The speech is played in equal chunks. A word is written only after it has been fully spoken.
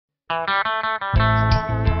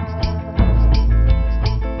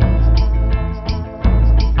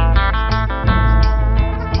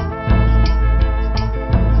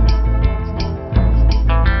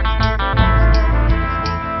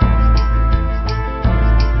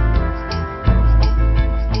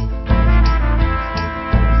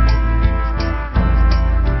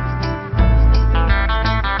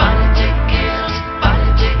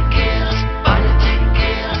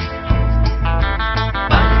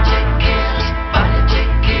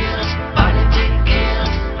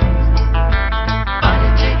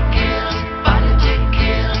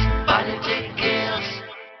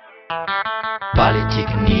Politic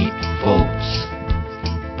needs votes.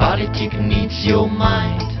 Politic needs your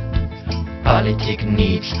mind. Politic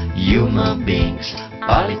needs human beings.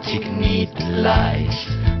 Politic needs lies.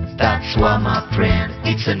 That's why, my friend,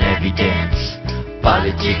 it's an evidence.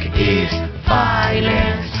 Politic is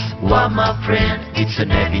violence. Why, my friend, it's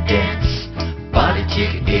an evidence.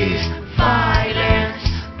 Politic is violence.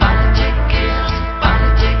 Politic kills.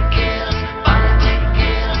 Politic kills. Politic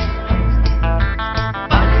kills.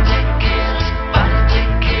 Politic kills. Politic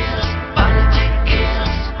kills. Politic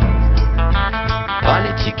kills.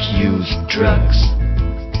 Politic use drugs.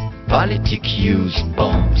 Politic use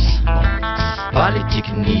bombs. Politic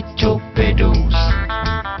need torpedoes.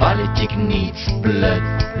 Politic needs blood.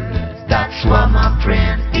 That's why, my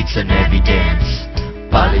friend, it's an evidence.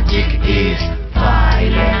 Politic is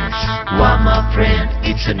violence. Why, my friend,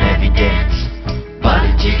 it's an evidence.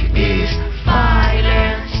 Politic is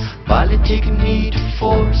violence. Politic need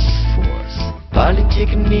force.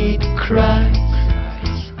 Politic need cries.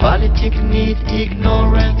 Politic need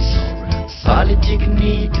ignorance. Politic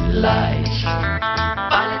need lies.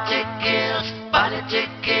 Politic kills. Politic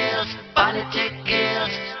kills. Politic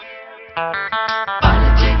kills.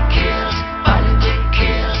 Politic kills. Politic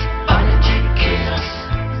kills. Politic kills.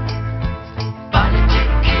 Politic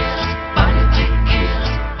kills. Politic kills.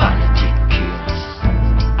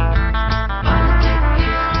 Politic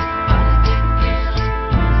kills.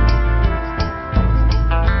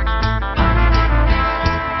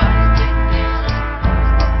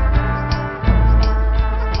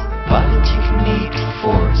 Politic need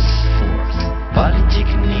force. Politic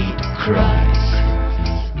need cries.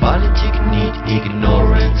 Politic need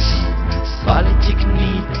ignorance. Politic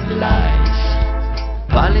need lies.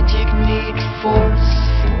 Politic need force.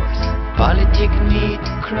 Politic need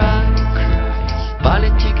cries.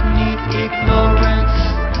 Politic need ignorance.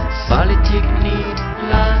 Politic need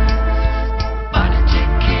lies. Politic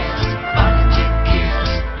kills. Politic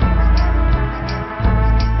kills.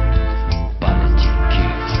 Politic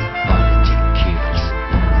kills. Politic kills.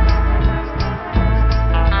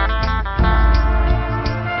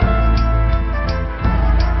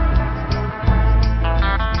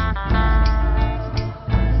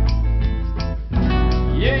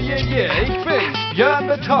 Yeah, ich bin's, Björn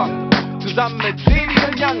Beton, zusammen mit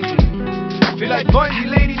Senior Young. Vielleicht wollen die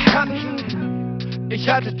Ladies tanzen. Ich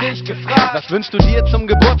hatte dich gefragt, was wünschst du dir zum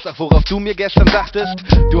Geburtstag, worauf du mir gestern dachtest?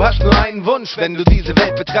 Du hast nur einen Wunsch, wenn du diese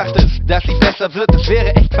Welt betrachtest, dass sie besser wird, das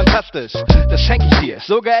wäre echt fantastisch. Das schenke ich dir,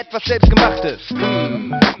 sogar etwas Selbstgemachtes.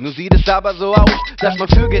 Nur sieht es aber so aus, dass man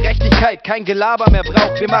für Gerechtigkeit kein Gelaber mehr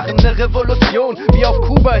braucht. Wir machen eine Revolution, wie auf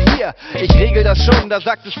Kuba hier. Ich regel das schon, da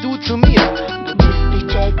sagtest du zu mir. Du bist nicht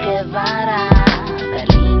Che Guevara,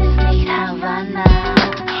 Berlin ist nicht Havanna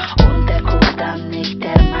und der Kodan nicht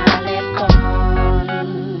der Malecon.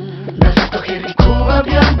 Das ist doch hier wie Kuba,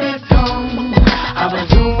 Björn Beton, aber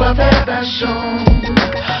super wäre das schon.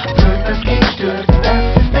 Wird das gestürzt,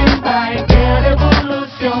 das System bei der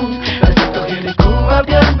Revolution. Das ist doch hier wie Kuba,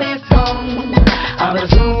 Björn Beton, aber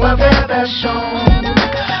super wäre das schon.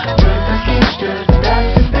 Wird das gestürzt, das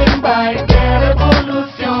System bei der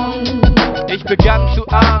Revolution. Ich begann zu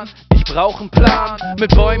ahnen, ich brauch 'n Plan.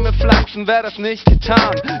 Mit Bäume pflanzen wär das nicht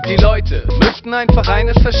getan. Die Leute müssten einfach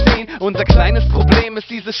eines verstehen: unser kleines Problem ist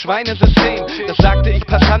dieses Schweinesystem. Das sagte ich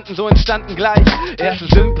Passanten, so entstanden gleich erste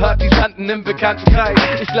Sympathisanten im Bekanntenkreis.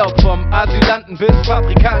 Ich glaub, vom Asylanten bis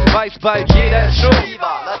Fabrikanten weiß bald jeder es schon.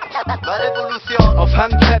 Auf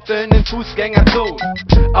Handzetteln in Fußgängerzonen,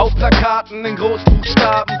 auf Plakaten in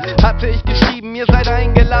Großbuchstaben hatte ich geschrieben, ihr seid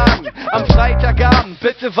eingeladen. Am Freitagabend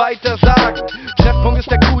bitte weiter sagen. Treffpunkt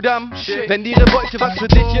ist der Kudamm. Wenn die Revolte was für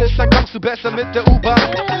dich ist, dann kommst du besser mit der U-Bahn.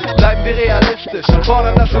 Bleiben wir realistisch und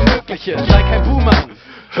fordern das Unmögliche. Sei kein Buhmann,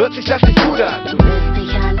 hört sich das nicht gut an? Du bist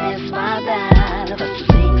nicht alles war da, was du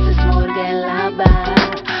singst ist nur Gelaber.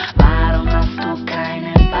 Warum hast du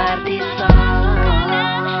keinen Partysong?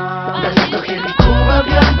 Das ist doch hier wie Kuba,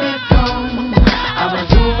 Björn Beton, aber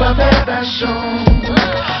super wäre das schon.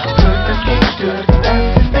 Wird das gestürzt, das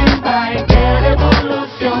System bei der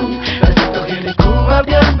Revolution.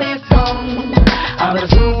 aber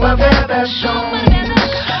super wäre das schon.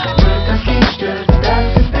 Wird das gestört,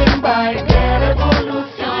 das System bei der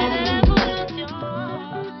Revolution.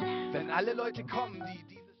 Wenn alle Leute kommen,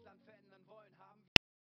 die